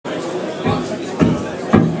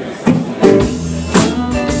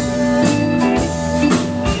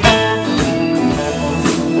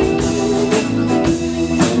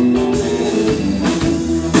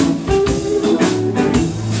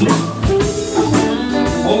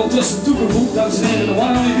ondertussen toegevoegd, dames en heren, de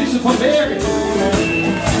one and only van Bergen.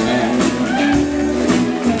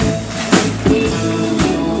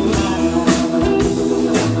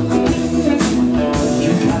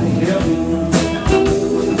 You gotta help me.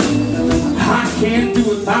 I can't do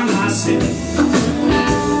it by myself.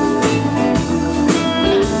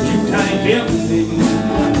 You gotta help me, baby.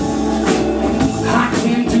 I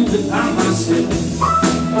can't do it by myself.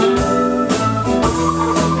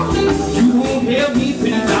 You won't help me,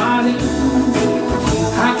 pretty darling.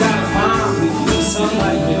 I gotta find me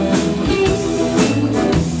somebody else.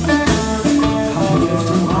 I may have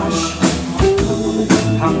to wash,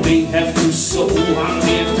 I may have to sew, I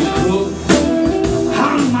may have to cook.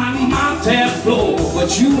 I'm on my tap floor, but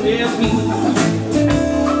you help me.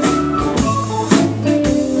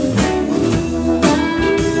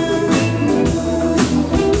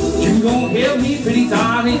 You don't help me, pretty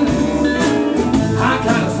darling. I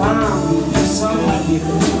gotta find me somebody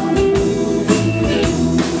else.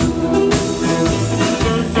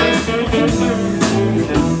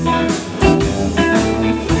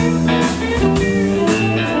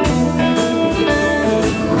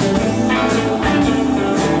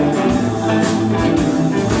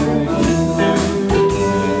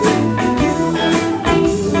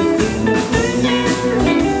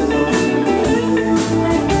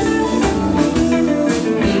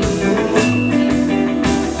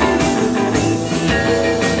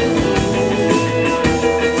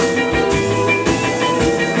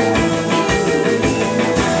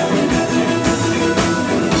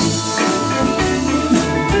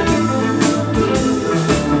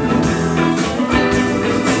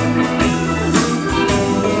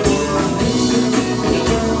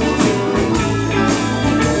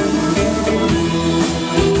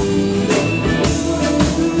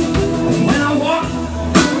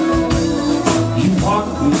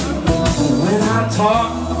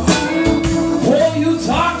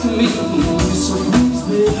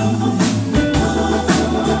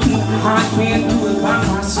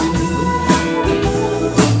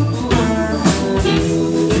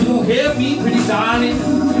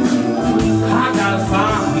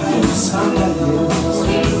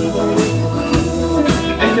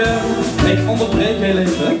 Ik onderbreek heel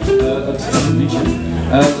even het liedje,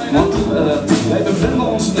 want wij bevinden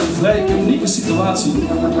ons in een vrij unieke situatie.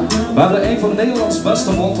 We hebben een van de Nederlands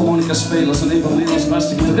beste mondharmonica spelers en een van de Nederlands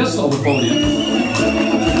beste gitaristen op het podium.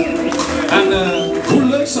 En hoe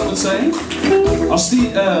leuk zou het zijn als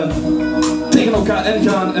die tegen elkaar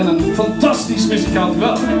ingaan in een fantastisch muzikaal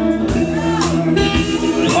duel.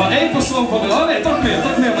 Oh, één persoon van de... Oh nee, toch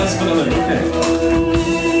meer mensen van de leuk. Okay.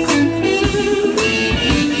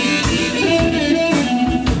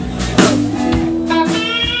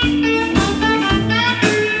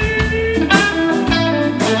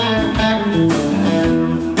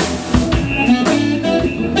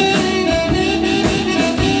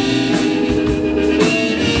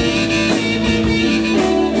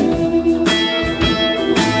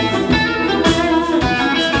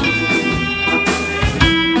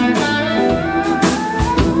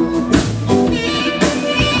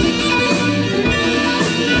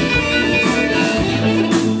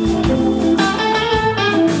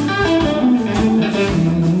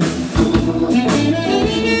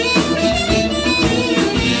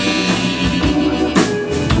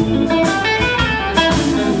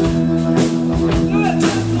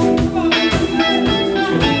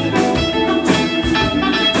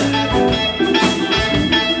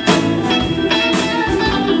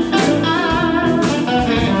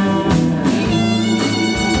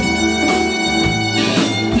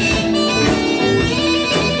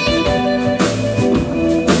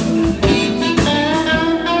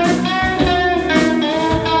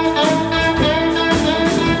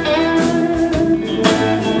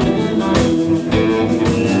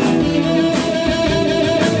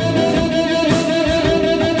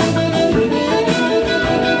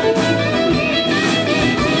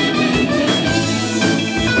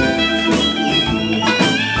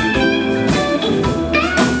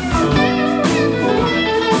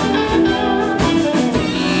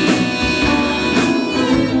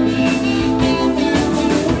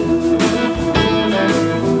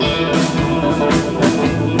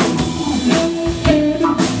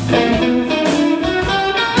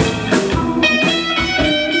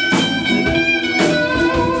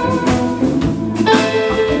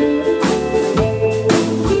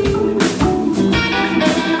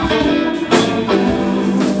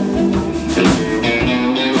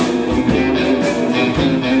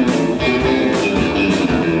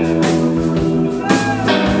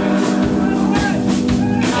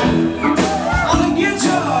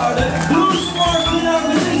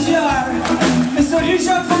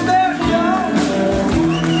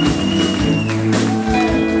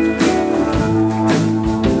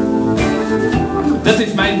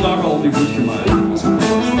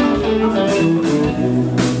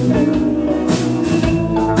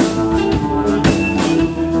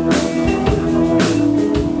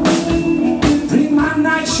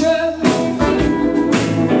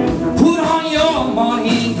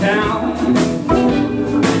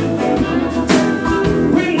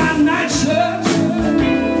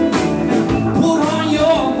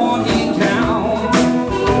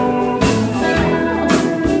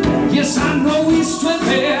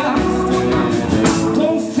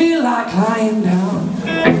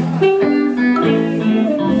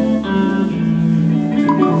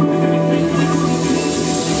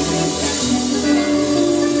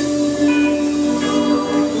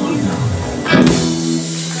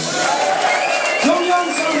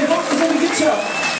 Zo.